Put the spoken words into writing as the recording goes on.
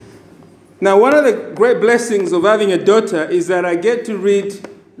Now, one of the great blessings of having a daughter is that I get to read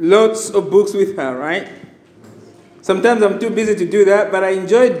lots of books with her, right? Sometimes I'm too busy to do that, but I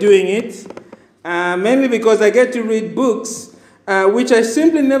enjoy doing it, mainly because I get to read books which I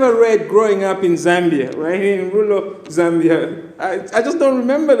simply never read growing up in Zambia, right? In rural Zambia. I just don't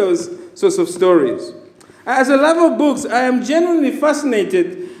remember those sorts of stories. As a lover of books, I am genuinely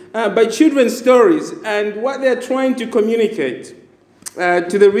fascinated by children's stories and what they're trying to communicate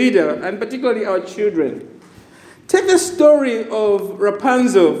to the reader, and particularly our children. Take the story of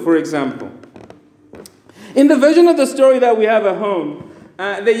Rapunzel, for example. In the version of the story that we have at home,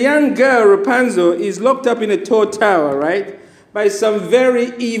 the young girl, Rapunzel, is locked up in a tall tower, right, by some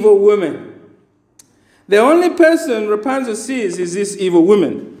very evil woman. The only person Rapunzel sees is this evil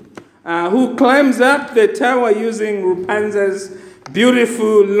woman, who climbs up the tower using Rapunzel's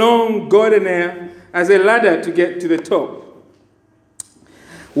beautiful, long, golden hair as a ladder to get to the top.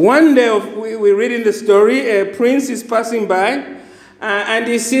 One day, we read in the story, a prince is passing by, and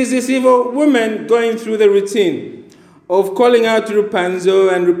he sees this evil woman going through the routine of calling out to Rapunzel,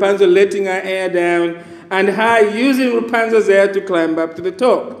 and Rapunzel letting her hair down, and her using Rapunzel's hair to climb up to the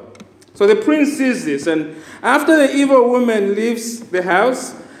top. So the prince sees this, and after the evil woman leaves the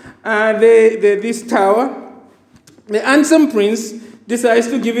house, this tower, the handsome prince decides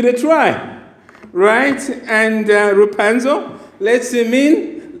to give it a try, right? And Rapunzel lets him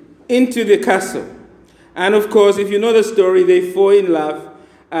into the castle. And of course, if you know the story, they fall in love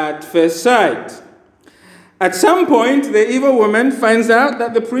at first sight. At some point, the evil woman finds out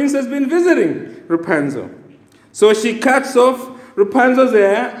that the prince has been visiting Rapunzel. So she cuts off Rapunzel's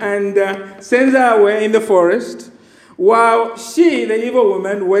hair and sends her away in the forest, while she, the evil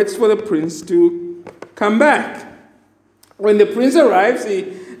woman, waits for the prince to come back. When the prince arrives,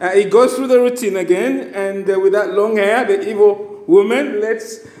 he goes through the routine again, and with that long hair, the evil woman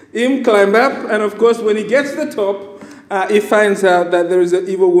lets him climb up, and of course, when he gets to the top, he finds out that there is an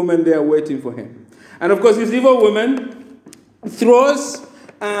evil woman there waiting for him. And of course, this evil woman throws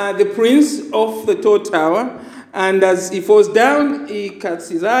the prince off the tall tower, and as he falls down, he cuts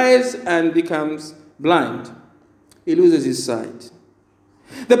his eyes and becomes blind. He loses his sight.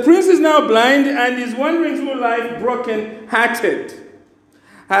 The prince is now blind and is wandering through life broken-hearted.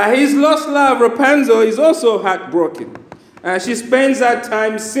 His lost love, Rapunzel, is also heartbroken. She spends that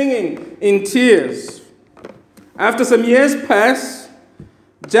time singing in tears. After some years pass,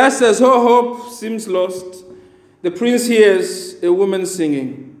 just as her hope seems lost, the prince hears a woman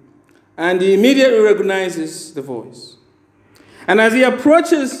singing, and he immediately recognizes the voice. And as he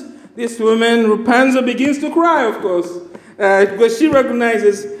approaches this woman, Rapunzel begins to cry, of course, because she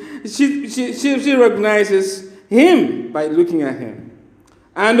recognizes him by looking at him.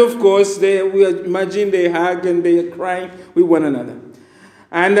 And of course, we imagine they hug and they are crying with one another.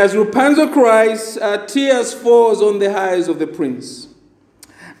 And as Rapunzel cries, tears falls on the eyes of the prince.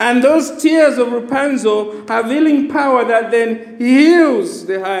 And those tears of Rapunzel have healing power that then heals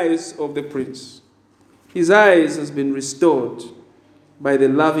the eyes of the prince. His eyes has been restored by the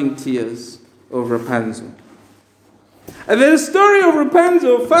loving tears of Rapunzel. And the story of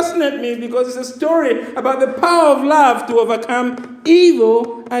Rapunzel fascinates me because it's a story about the power of love to overcome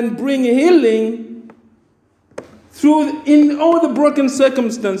evil and bring healing in all the broken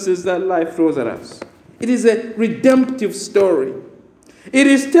circumstances that life throws at us. It is a redemptive story. It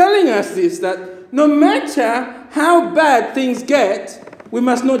is telling us this, that no matter how bad things get, we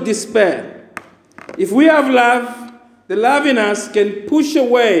must not despair. If we have love, the love in us can push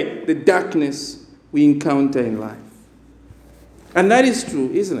away the darkness we encounter in life. And that is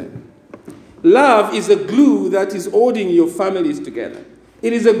true, isn't it? Love is a glue that is holding your families together.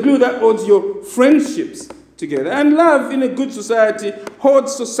 It is a glue that holds your friendships together. And love in a good society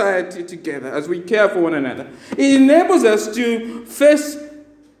holds society together as we care for one another. It enables us to face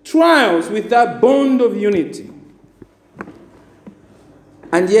trials with that bond of unity.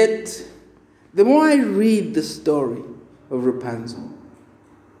 And yet, the more I read the story of Rapunzel,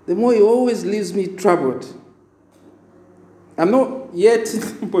 the more it always leaves me troubled. I'm not yet in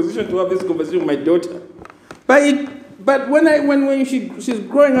a position to have this conversation with my daughter. But when she's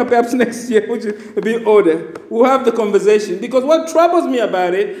growing up, perhaps next year, which is a bit older, we'll have the conversation. Because what troubles me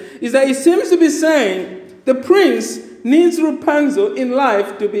about it is that it seems to be saying the prince needs Rapunzel in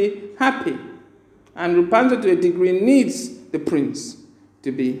life to be happy. And Rapunzel, to a degree, needs the prince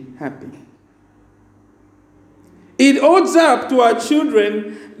to be happy. It holds up to our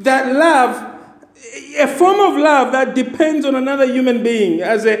children that love, a form of love that depends on another human being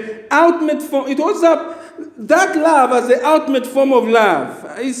as an ultimate form. It holds up that love as the ultimate form of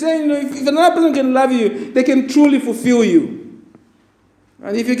love. He's saying, if another person can love you, they can truly fulfill you.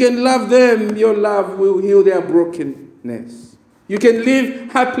 And if you can love them, your love will heal their brokenness. You can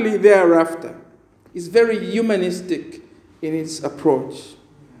live happily thereafter. It's very humanistic in its approach.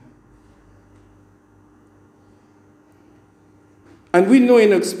 And we know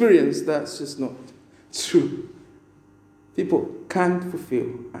in experience that's just not true. People can't fulfill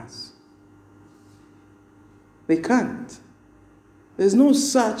us. They can't. There's no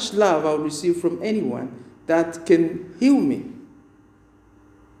such love I'll receive from anyone that can heal me.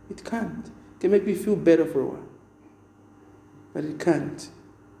 It can't. It can make me feel better for a while. But it can't.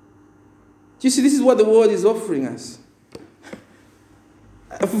 You see, this is what the world is offering us.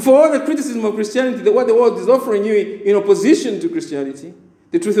 For all the criticism of Christianity, what the world is offering you in opposition to Christianity,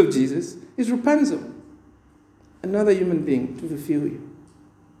 the truth of Jesus, is Rapunzel, another human being to fulfill you.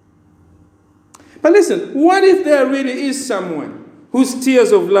 But listen, what if there really is someone whose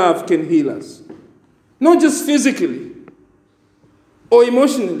tears of love can heal us? Not just physically or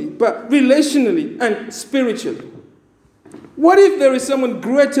emotionally, but relationally and spiritually. What if there is someone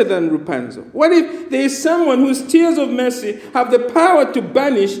greater than Rapunzel? What if there is someone whose tears of mercy have the power to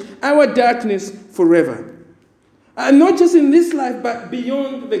banish our darkness forever? And not just in this life, but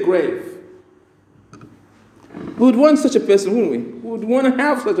beyond the grave. We would want such a person, wouldn't we? We would want to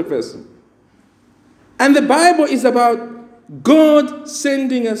have such a person. And the Bible is about God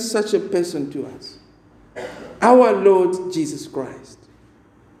sending us such a person to us. Our Lord Jesus Christ.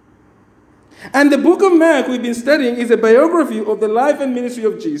 And the book of Mark we've been studying is a biography of the life and ministry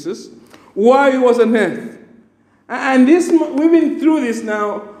of Jesus while he was on earth. And we've been through this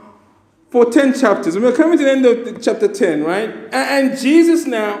now for 10 chapters. We're coming to the end of chapter 10, right? And Jesus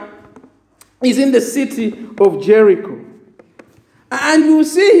now is in the city of Jericho. And we'll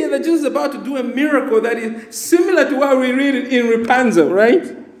see here that Jesus is about to do a miracle that is similar to what we read in Rapunzel,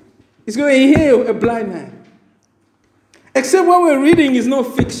 right? He's going to heal a blind man. Except what we're reading is no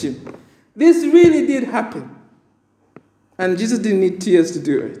fiction. This really did happen. And Jesus didn't need tears to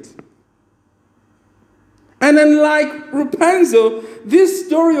do it. And unlike Rapunzel, this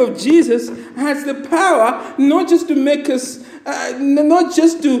story of Jesus has the power not just to make us, not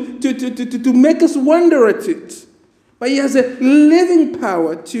just to make us wonder at it, but he has a living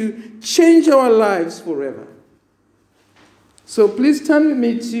power to change our lives forever. So please turn with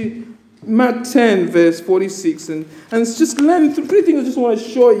me to Mark 10, verse 46, and just learn three things I just want to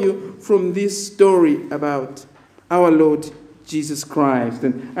show you from this story about our Lord Jesus Christ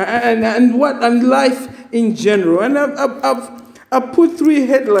and life in general. And I've put three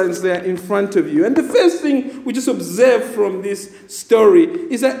headlines there in front of you. And the first thing we just observe from this story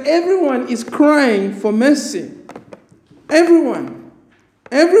is that everyone is crying for mercy. Everyone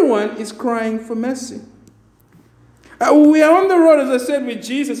is crying for mercy. We are on the road, as I said, with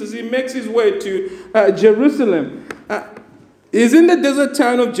Jesus as he makes his way to Jerusalem. He's in the desert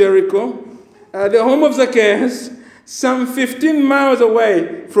town of Jericho, the home of Zacchaeus, some 15 miles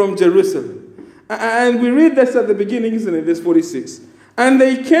away from Jerusalem. And we read this at the beginning, isn't it? Verse 46. And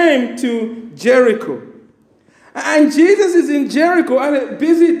they came to Jericho. And Jesus is in Jericho at a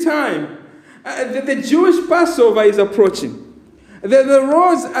busy time. The Jewish Passover is approaching. The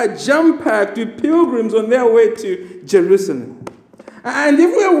roads are jam-packed with pilgrims on their way to Jerusalem. And if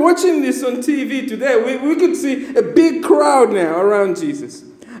we are watching this on TV today, we could see a big crowd now around Jesus.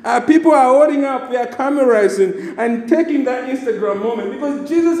 People are holding up their cameras and taking that Instagram moment because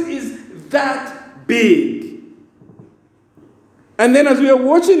Jesus is that big. And then as we are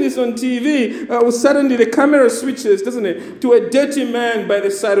watching this on TV, suddenly the camera switches, doesn't it, to a dirty man by the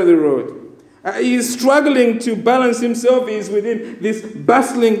side of the road. He is struggling to balance himself. He is within this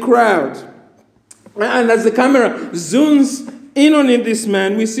bustling crowd. And as the camera zooms in on this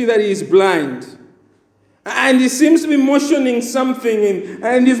man, we see that he is blind. And he seems to be motioning something,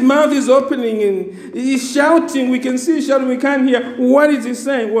 and his mouth is opening, and he's shouting. We can see shouting, we can't hear. What is he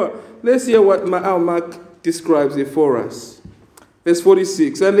saying? Well, let's hear what how Mark describes it for us. Verse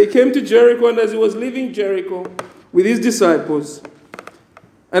 46. And they came to Jericho, and as he was leaving Jericho with his disciples,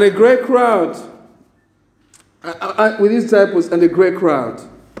 and a great crowd, with his disciples and a great crowd.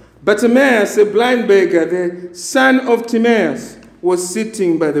 But Timaeus, a blind beggar, the son of Timaeus, was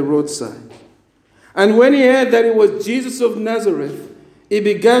sitting by the roadside. And when he heard that it was Jesus of Nazareth, he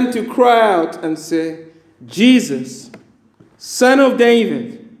began to cry out and say, Jesus, Son of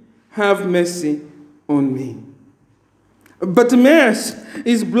David, have mercy on me. But Timaeus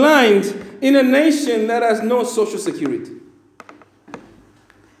is blind in a nation that has no social security.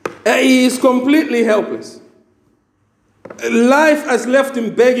 He is completely helpless. Life has left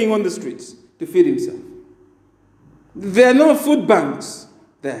him begging on the streets to feed himself. There are no food banks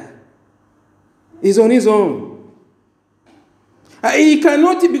there. He's on his own. He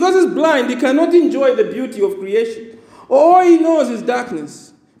cannot, because he's blind, he cannot enjoy the beauty of creation. All he knows is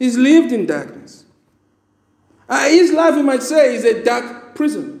darkness. He's lived in darkness. His life, we might say, is a dark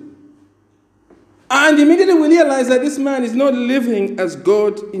prison. And immediately we realize that this man is not living as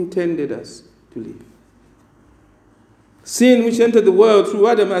God intended us to live. Sin which entered the world through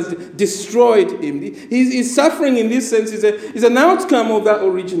Adam has destroyed him. His suffering in this sense is an outcome of that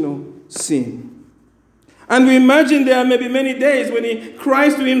original sin. And we imagine there may be many days when he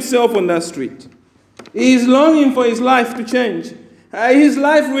cries to himself on that street. He is longing for his life to change. His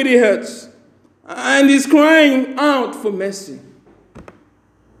life really hurts. And he's crying out for mercy.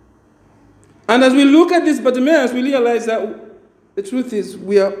 And as we look at this Bartimaeus, we realize that the truth is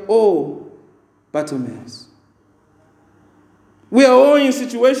we are all Bartimaeus. We are all in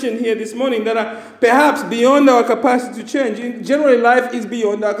situations here this morning that are perhaps beyond our capacity to change. Generally, life is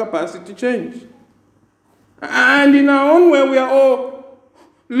beyond our capacity to change. And in our own way, we are all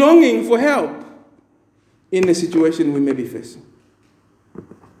longing for help in the situation we may be facing.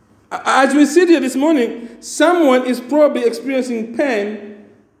 As we sit here this morning, someone is probably experiencing pain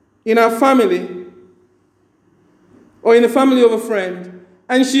in our family or in the family of a friend,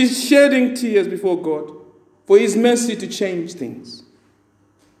 and she's shedding tears before God for His mercy to change things.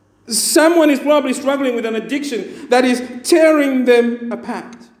 Someone is probably struggling with an addiction that is tearing them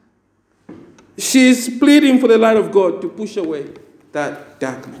apart. She is pleading for the light of God to push away that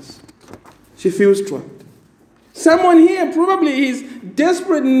darkness. She feels trapped. Someone here probably is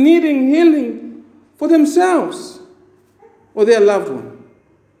desperate, needing healing for themselves or their loved one.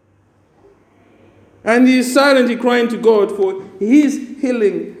 And he is silently crying to God for His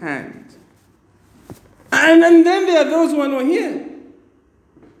healing hand. And then there are those who are not here.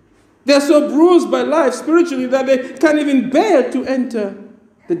 They are so bruised by life spiritually that they can't even bear to enter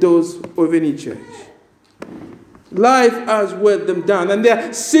the doors of any church. Life has weighed them down, and they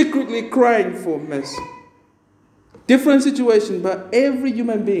are secretly crying for mercy. Different situation, but every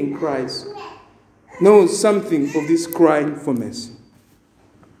human being cries, knows something of this crying for mercy.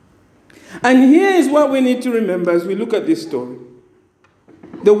 And here is what we need to remember as we look at this story.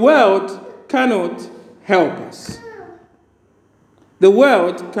 The world cannot help us. The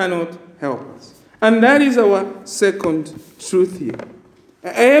world cannot help us. And that is our second truth here.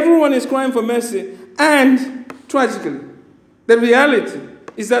 Everyone is crying for mercy, and tragically, the reality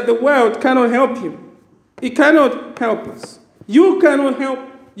is that the world cannot help you. It cannot help us. You cannot help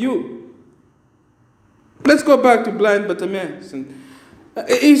you. Let's go back to blind Bartimaeus.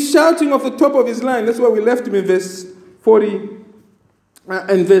 He's shouting off the top of his line. That's why we left him in verse 40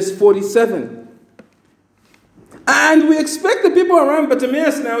 and verse 47. And we expect the people around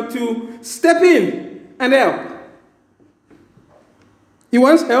Bartimaeus now to step in and help. He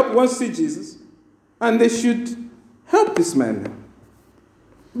wants help, he wants to see Jesus. And they should help this man now.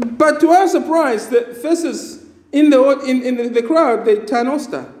 But to our surprise, the faces in the crowd, they turn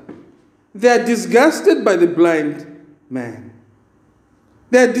hostile. They are disgusted by the blind man.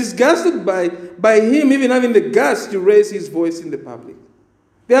 They are disgusted by him even having the guts to raise his voice in the public.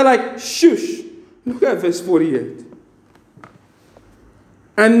 They are like, shush. Look at verse 48.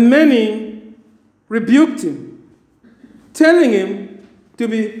 And many rebuked him, telling him to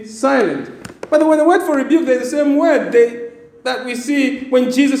be silent. By the way, the word for rebuke, there's the same word that we see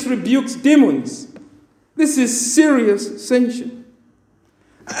when Jesus rebukes demons. This is serious censure.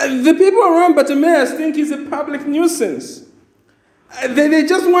 The people around Bartimaeus think he's a public nuisance. They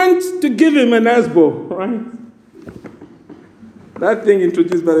just want to give him an asbo, right? That thing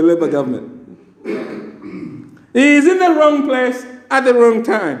introduced by the Labour government. He is in the wrong place at the wrong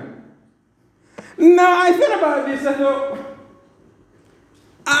time. Now, I thought about this. I thought,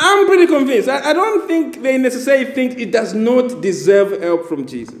 I'm pretty convinced. I don't think they necessarily think it does not deserve help from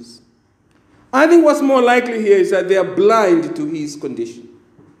Jesus. I think what's more likely here is that they are blind to his condition.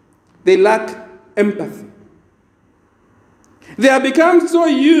 They lack empathy. They have become so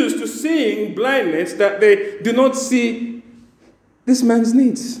used to seeing blindness that they do not see this man's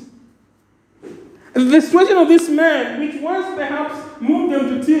needs. The situation of this man, which once perhaps moved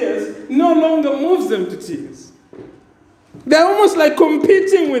them to tears, no longer moves them to tears. They're almost like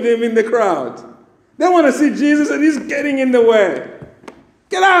competing with him in the crowd. They want to see Jesus and he's getting in the way.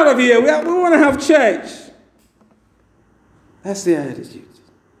 Get out of here. We want to have church. That's their attitude.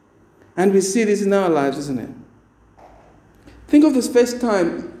 And we see this in our lives, isn't it? Think of this first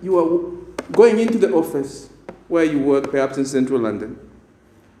time you are going into the office where you work, perhaps in central London,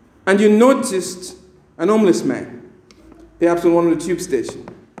 and you noticed an homeless man, perhaps on one of the tube stations.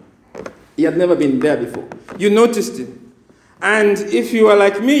 He had never been there before. You noticed him. And if you are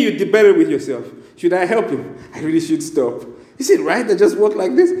like me, you debated with yourself, should I help him? I really should stop. Is it right to just walk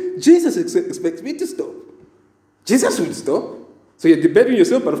like this? Jesus expects me to stop. Jesus would stop. So you're debating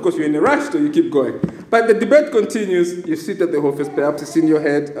yourself, but of course you're in a rush, so you keep going. But the debate continues. You sit at the office, perhaps it's in your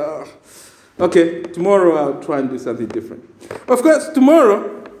head. Okay, tomorrow I'll try and do something different. Of course,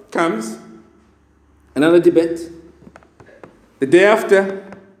 tomorrow comes another debate. The day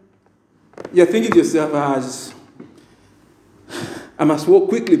after, you're thinking to yourself, I must walk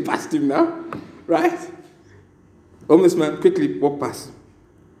quickly past him now, right? Homeless man, quickly walk past.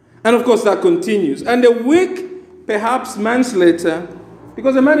 And of course that continues. And a week, perhaps months later,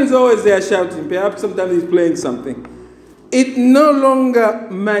 because the man is always there shouting, perhaps sometimes he's playing something, it no longer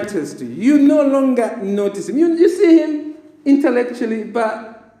matters to you. You no longer notice him. You see him intellectually,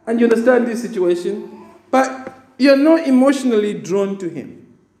 and you understand this situation, but you're not emotionally drawn to him.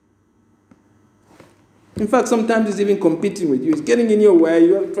 In fact, sometimes he's even competing with you. He's getting in your way.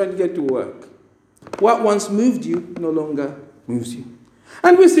 You're trying to get to work. What once moved you no longer moves you.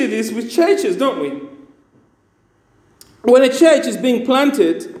 And we see this with churches, don't we? When a church is being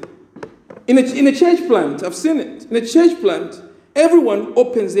planted, in a church plant, I've seen it. In a church plant, everyone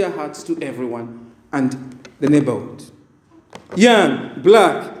opens their hearts to everyone and the neighborhood. Young,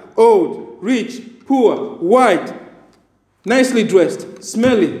 black, old, rich, poor, white, nicely dressed,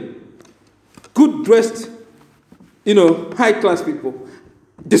 smelly, good dressed, high-class people,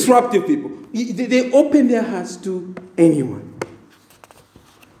 disruptive people. They open their hearts to anyone.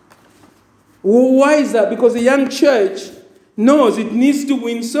 Why is that? Because the young church knows it needs to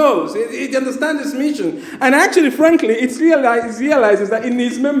win souls. It understands its mission. And actually, frankly, it realizes that it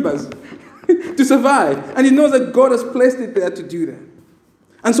needs members to survive. And it knows that God has placed it there to do that.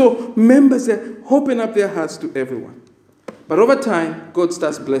 And so members open up their hearts to everyone. But over time, God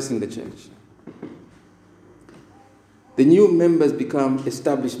starts blessing the church. The new members become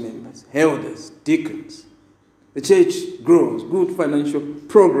established members, elders, deacons. The church grows, good financial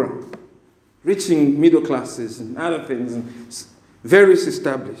program, reaching middle classes and other things, and very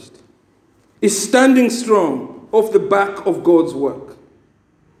established. It's standing strong off the back of God's work.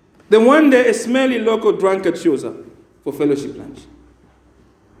 Then one day, a smelly local drunkard shows up for fellowship lunch.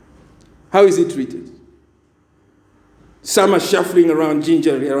 How is he treated? Some are shuffling around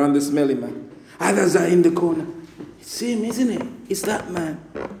gingerly around the smelly man. Others are in the corner. It's him, isn't it? It's that man.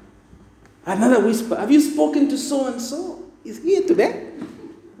 Another whisper. Have you spoken to so-and-so? He's here today.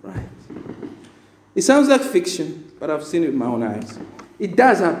 Right. It sounds like fiction, but I've seen it with my own eyes. It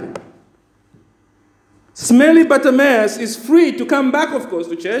does happen. Smelly Bartimaeus is free to come back, of course,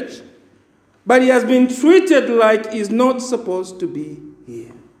 to church, but he has been treated like he's not supposed to be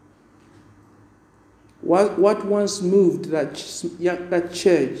here. What once moved that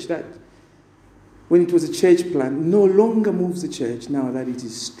church, when it was a church plant, no longer moves the church now that it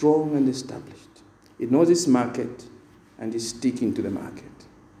is strong and established. It knows its market and is sticking to the market.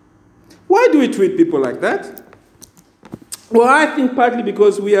 Why do we treat people like that? Well, I think partly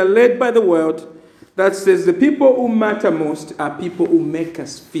because we are led by the world that says the people who matter most are people who make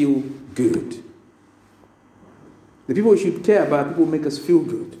us feel good. The people we should care about are people who make us feel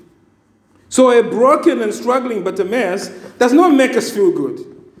good. So a broken and struggling Bartimaeus does not make us feel good.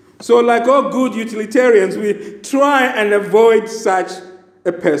 So like all good utilitarians, we try and avoid such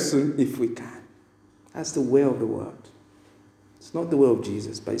a person if we can. That's the way of the world. It's not the way of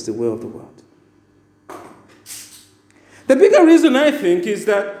Jesus, but it's the way of the world. The bigger reason, I think, is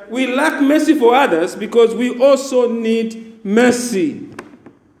that we lack mercy for others because we also need mercy.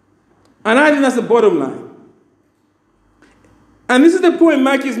 And I think that's the bottom line. And this is the point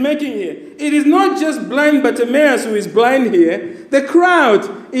Mark is making here. It is not just blind Bartimaeus who is blind here. The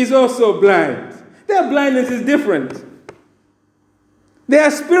crowd is also blind. Their blindness is different. They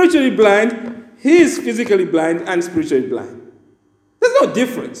are spiritually blind. He is physically blind and spiritually blind. There's no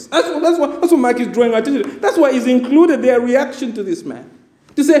difference. That's what Mark is drawing attention to. That's why he's included their reaction to this man.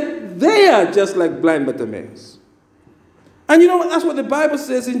 To say, they are just like blind Bartimaeus. And you know what? That's what the Bible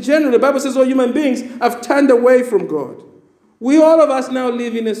says in general. The Bible says all human beings have turned away from God. We all of us now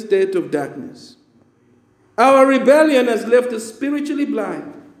live in a state of darkness. Our rebellion has left us spiritually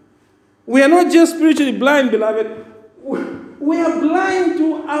blind. We are not just spiritually blind, beloved. We are blind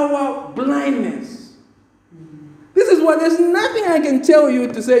to our blindness. This is what, there's nothing I can tell you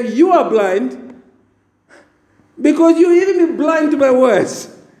to say you are blind, because you even be blind to my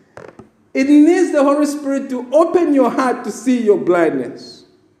words. It needs the Holy Spirit to open your heart to see your blindness.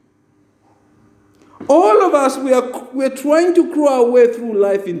 All of us, we're trying to crawl our way through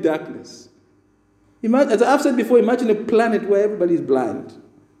life in darkness. Imagine, as I've said before, imagine a planet where everybody is blind.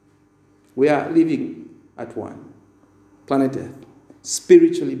 We are living at one. Planet Earth.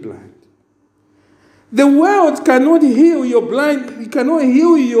 Spiritually blind. The world cannot heal your blind, it cannot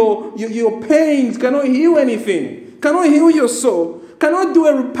heal your pains, cannot heal anything, cannot heal your soul, cannot do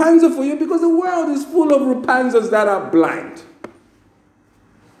a Rapunzel for you because the world is full of Rapunzels that are blind.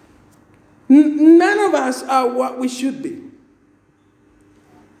 None of us are what we should be.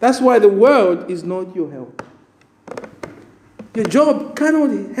 That's why the world is not your help. Your job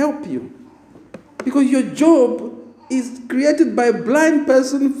cannot help you because your job is created by a blind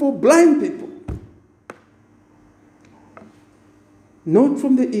person for blind people. Not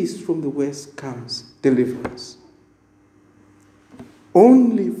from the east, from the west comes deliverance.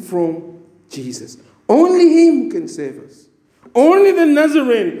 Only from Jesus. Only him can save us. Only the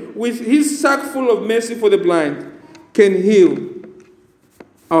Nazarene, with his sack full of mercy for the blind, can heal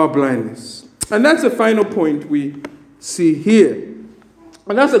our blindness. And that's the final point we see here.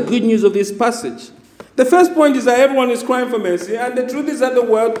 And that's the good news of this passage. The first point is that everyone is crying for mercy, and the truth is that the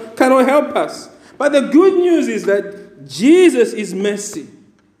world cannot help us. But the good news is that Jesus is mercy.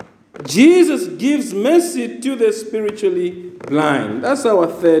 Jesus gives mercy to the spiritually blind. That's our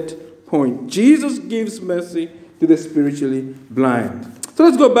third point. Jesus gives mercy to the spiritually blind. So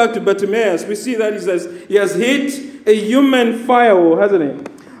let's go back to Bartimaeus. We see that he has hit a human firewall, hasn't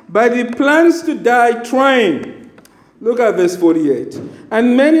he? But he plans to die trying. Look at verse 48.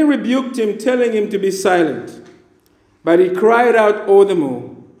 And many rebuked him, telling him to be silent. But he cried out all the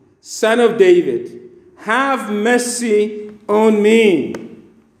more, Son of David, have mercy on me.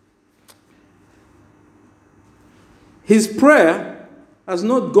 His prayer has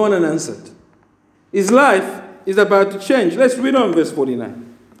not gone unanswered. His life is about to change. Let's read on verse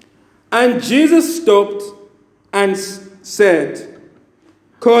 49. And Jesus stopped and said,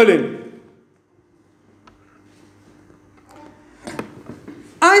 call him.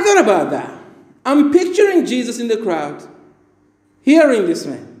 I thought about that. I'm picturing Jesus in the crowd, hearing this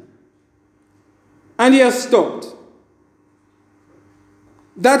man. And he has stopped.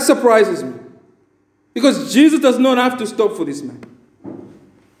 That surprises me. Because Jesus does not have to stop for this man.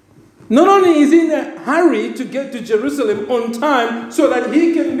 Not only is he in a hurry to get to Jerusalem on time so that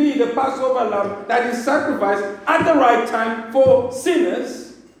he can be the Passover lamb that is sacrificed at the right time for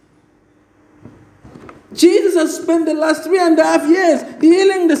sinners, Jesus has spent the last 3.5 years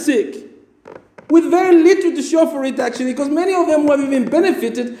healing the sick with very little to show for it actually, because many of them who have even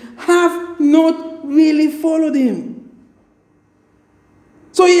benefited have not really followed him.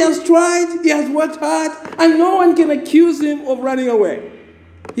 So he has tried, he has worked hard, and no one can accuse him of running away.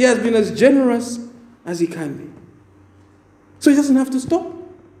 He has been as generous as he can be. So he doesn't have to stop.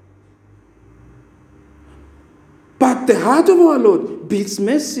 But the heart of our Lord beats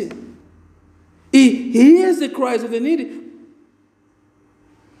mercy. He hears the cries of the needy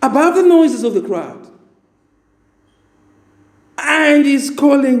above the noises of the crowd. And he's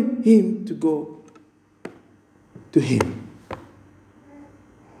calling him to go to him.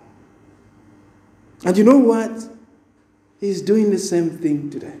 And you know what? He's doing the same thing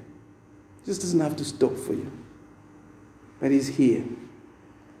today. He just doesn't have to stop for you. But he's here.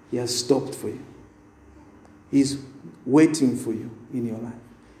 He has stopped for you. He's waiting for you in your life.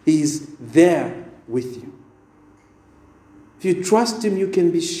 He's there with you. If you trust him, you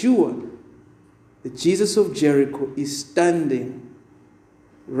can be sure that Jesus of Jericho is standing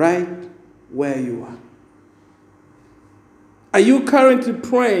right where you are. Are you currently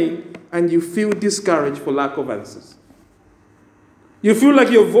praying and you feel discouraged for lack of answers? You feel like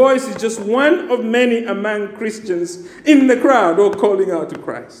your voice is just one of many among Christians in the crowd all calling out to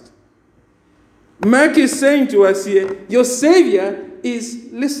Christ. Mark is saying to us here, your Savior is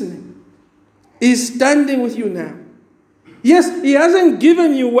listening. He's standing with you now. Yes, he hasn't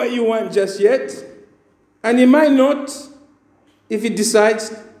given you what you want just yet. And he might not if he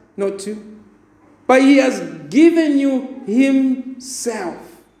decides not to. But he has given you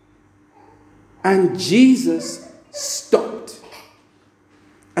himself. And Jesus stopped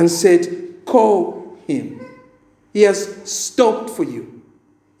and said, call him. He has stopped for you.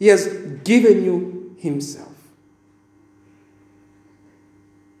 He has given you himself.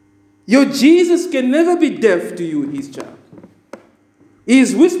 Your Jesus can never be deaf to you, his child. He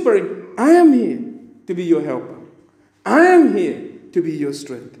is whispering, I am here to be your helper. I am here to be your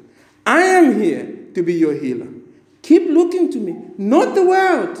strength. I am here to be your healer. Keep looking to me, not the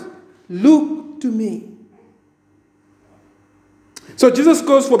world. Look to me. So Jesus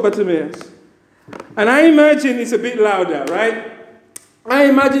goes for Bartimaeus. And I imagine it's a bit louder, right? I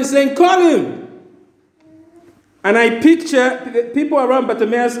imagine saying, call him. And I picture the people around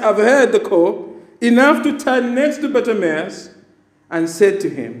Bartimaeus have heard the call enough to turn next to Bartimaeus and said to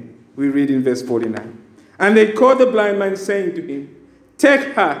him, we read in verse 49, and they called the blind man saying to him,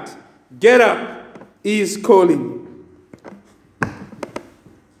 take heart, get up, is calling.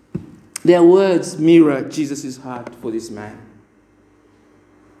 Their words mirror Jesus' heart for this man.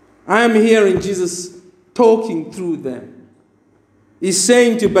 I am hearing Jesus talking through them. He's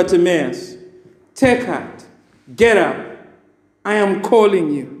saying to Bartimaeus, take heart, get up, I am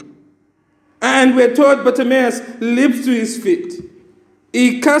calling you. And we're told Bartimaeus leaps to his feet.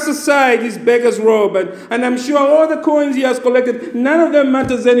 He casts aside his beggar's robe, and I'm sure all the coins he has collected, none of them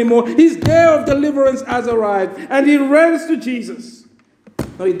matters anymore. His day of deliverance has arrived, and he runs to Jesus.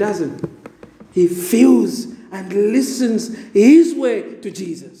 No, he doesn't. He feels and listens his way to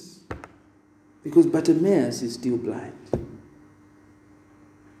Jesus, because Bartimaeus is still blind.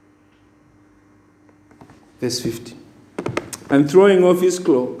 Verse 50. And throwing off his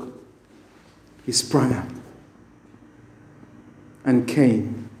cloak, he sprang up and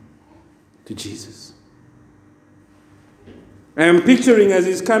came to Jesus. I am picturing as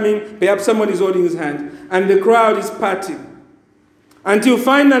he's coming, perhaps somebody is holding his hand, and the crowd is parting. Until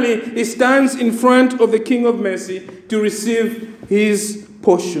finally he stands in front of the King of Mercy to receive his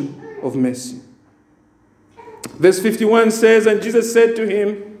portion of mercy. Verse 51 says, and Jesus said to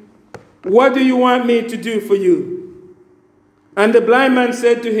him, what do you want me to do for you? And the blind man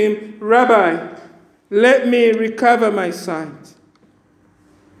said to him, Rabbi, let me recover my sight.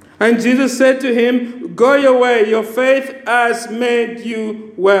 And Jesus said to him, go your way, your faith has made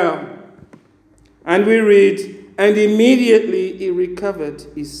you well. And we read, and immediately he recovered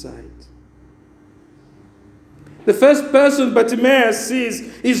his sight. The first person Bartimaeus sees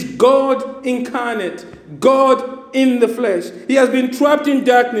is God incarnate, God in the flesh. He has been trapped in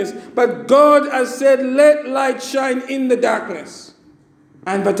darkness, but God has said, let light shine in the darkness.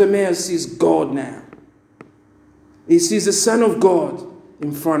 And Bartimaeus sees God now. He sees the Son of God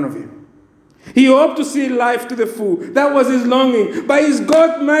in front of him. He hoped to see life to the full. That was his longing. But he's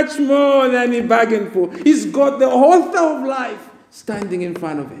got much more than he bargained for. He's got the author of life standing in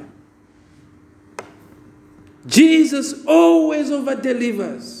front of him. Jesus always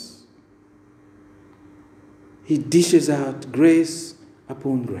over-delivers. He dishes out grace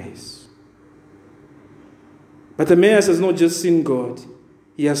upon grace. But Bartimaeus has not just seen God.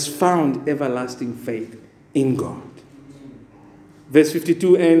 He has found everlasting faith in God. Verse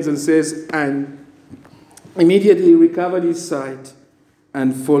 52 ends and says, and immediately he recovered his sight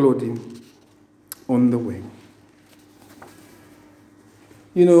and followed him on the way.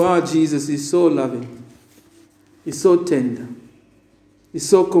 You know, our Jesus is so loving. He's so tender. He's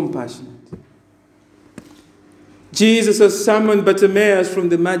so compassionate. Jesus has summoned Bartimaeus from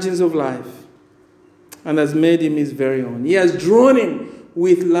the margins of life and has made him his very own. He has drawn him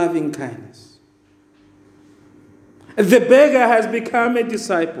with loving kindness. The beggar has become a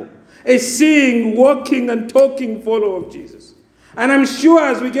disciple, a seeing, walking, and talking follower of Jesus. And I'm sure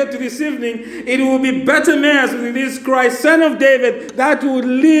as we get to this evening, it will be Bartimaeus with this cry, Son of David, that will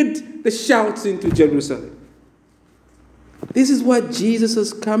lead the shouts into Jerusalem. This is what Jesus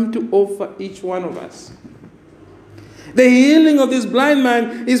has come to offer each one of us. The healing of this blind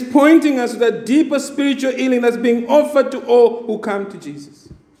man is pointing us to that deeper spiritual healing that's being offered to all who come to Jesus.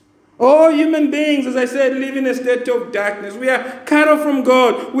 All human beings, as I said, live in a state of darkness. We are cut off from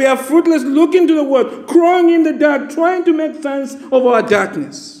God. We are fruitless, looking to the world, crawling in the dark, trying to make sense of our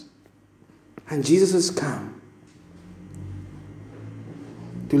darkness. And Jesus has come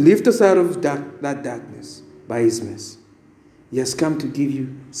to lift us out of that darkness by his mercy. He has come to give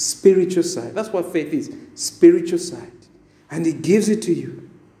you spiritual sight. That's what faith is, spiritual sight. And he gives it to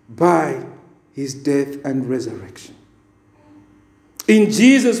you by his death and resurrection. In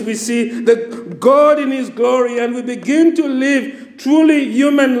Jesus, we see the God in his glory, and we begin to live truly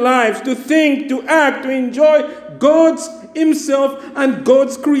human lives, to think, to act, to enjoy God's himself and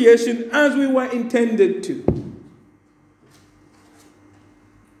God's creation as we were intended to.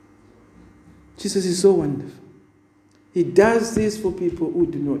 Jesus is so wonderful. He does this for people who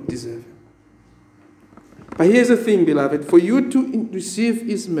do not deserve him. But here's the thing, beloved, for you to receive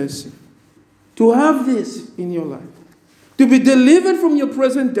his mercy, to have this in your life, to be delivered from your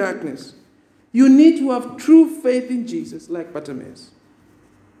present darkness, you need to have true faith in Jesus, like Bartimaeus.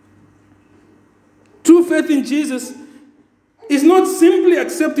 True faith in Jesus is not simply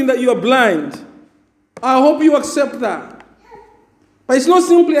accepting that you are blind. I hope you accept that. But it's not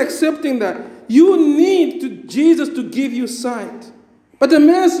simply accepting that. You need Jesus to give you sight.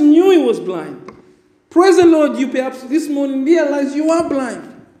 Bartimaeus knew he was blind. Praise the Lord, you perhaps this morning realize you are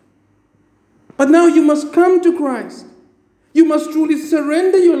blind. But now you must come to Christ. You must truly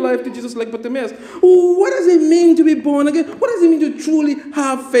surrender your life to Jesus like Bartimaeus. What does it mean to be born again? What does it mean to truly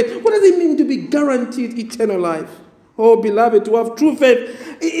have faith? What does it mean to be guaranteed eternal life? Oh, beloved, to have true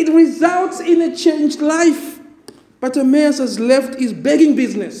faith, it results in a changed life. But Bartimaeus has left his begging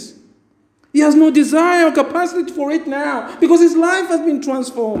business. He has no desire or capacity for it now because his life has been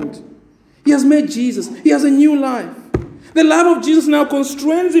transformed. He has met Jesus. He has a new life. The love of Jesus now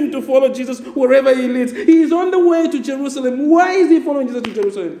constrains him to follow Jesus wherever he leads. He is on the way to Jerusalem. Why is he following Jesus to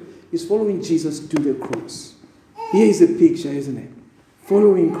Jerusalem? He's following Jesus to the cross. Here is a picture, isn't it?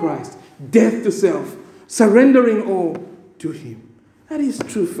 Following Christ. Death to self. Surrendering all to him. That is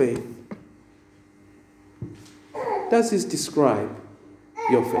true faith. Does this describe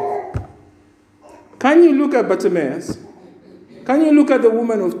your faith? Can you look at Bartimaeus? Can you look at the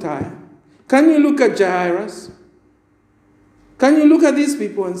woman of Tyre? Can you look at Jairus? Can you look at these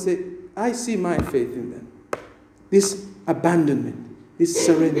people and say, I see my faith in them? This abandonment, this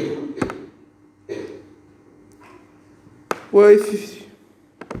surrender. Well,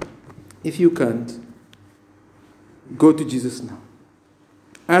 if you can't, go to Jesus now.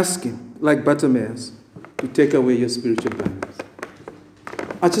 Ask him, like Bartimaeus, to take away your spiritual blindness.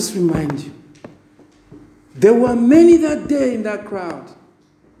 I just remind you, there were many that day in that crowd,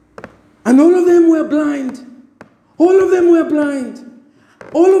 and all of them were blind. All of them were blind.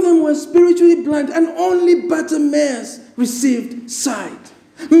 All of them were spiritually blind, and only Bartimaeus received sight.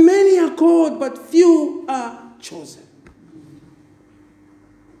 Many are called, but few are chosen.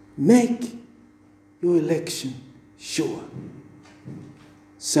 Make your election sure.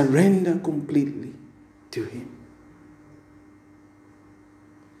 Surrender completely to him.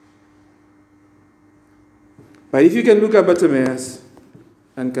 But if you can look at Bartimaeus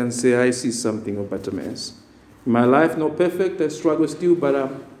and can say, I see something of Bartimaeus. My life not perfect, I struggle still, but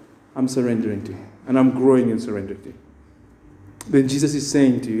I'm surrendering to him. And I'm growing in surrender to him. Then Jesus is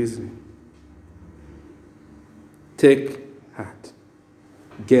saying to you, isn't he? Take heart.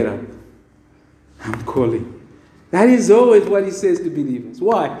 Get up. I'm calling. That is always what he says to believers.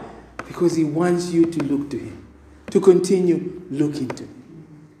 Why? Because he wants you to look to him. To continue looking to him.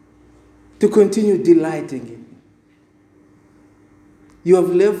 To continue delighting in him. You have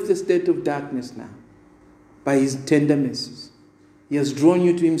left the state of darkness now by his tender mercies. He has drawn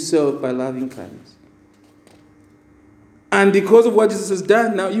you to himself by loving kindness. And because of what Jesus has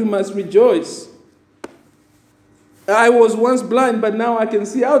done, now you must rejoice. I was once blind, but now I can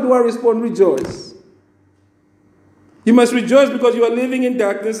see. How do I respond? Rejoice. You must rejoice because you are living in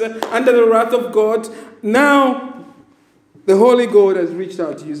darkness under the wrath of God. Now, the Holy God has reached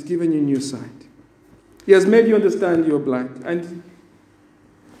out to you. He's given you new sight. He has made you understand you are blind. And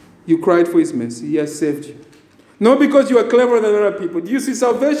you cried for his mercy. He has saved you. Not because you are cleverer than other people. Do you see?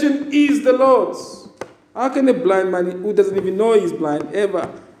 Salvation is the Lord's. How can a blind man who doesn't even know he's blind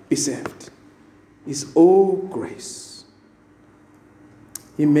ever be saved? It's all grace.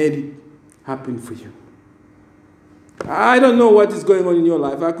 He made it happen for you. I don't know what is going on in your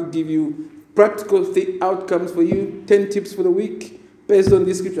life. I could give you practical outcomes for you, 10 tips for the week. Based on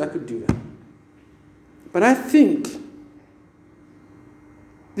this scripture, I could do that. But I think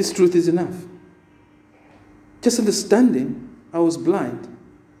this truth is enough. Just understanding I was blind,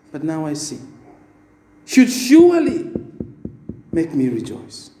 but now I see, should surely make me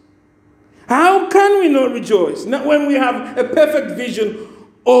rejoice. How can we not rejoice? Not when we have a perfect vision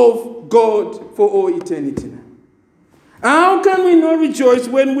of God for all eternity now. How can we not rejoice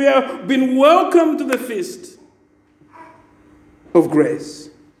when we have been welcomed to the feast of grace?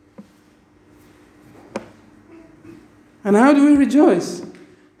 And how do we rejoice?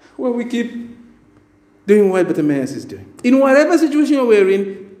 Well, we keep doing what Bartimaeus is doing. In whatever situation we're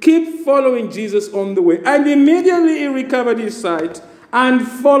in, keep following Jesus on the way. And immediately he recovered his sight and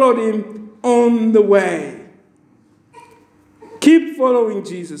followed him on the way. Keep following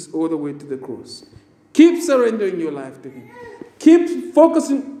Jesus all the way to the cross. Keep surrendering your life to him. Keep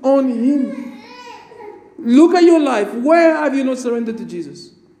focusing on him. Look at your life. Where have you not surrendered to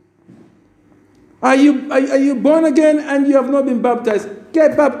Jesus? Are you born again and you have not been baptized?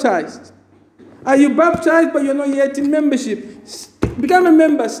 Get baptized. Are you baptized but you're not yet in membership? Become a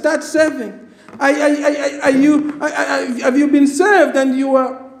member. Start serving. Have you been served and you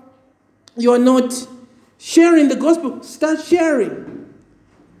are not sharing the gospel? Start sharing.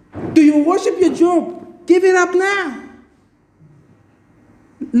 Do you worship your job? Give it up now.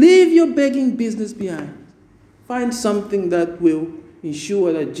 Leave your begging business behind. Find something that will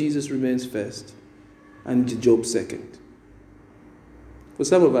ensure that Jesus remains first and the job second. For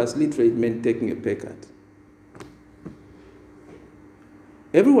some of us, literally, it meant taking a pay cut.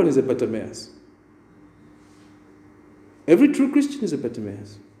 Everyone is a Bartimaeus. Every true Christian is a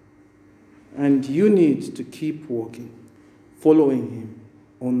Bartimaeus. And you need to keep walking, following him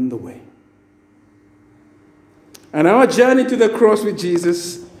on the way. And our journey to the cross with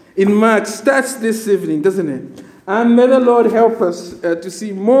Jesus in Mark starts this evening, doesn't it? And may the Lord help us to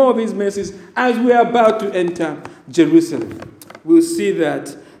see more of his mercies as we are about to enter Jerusalem. We'll see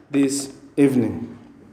that this evening.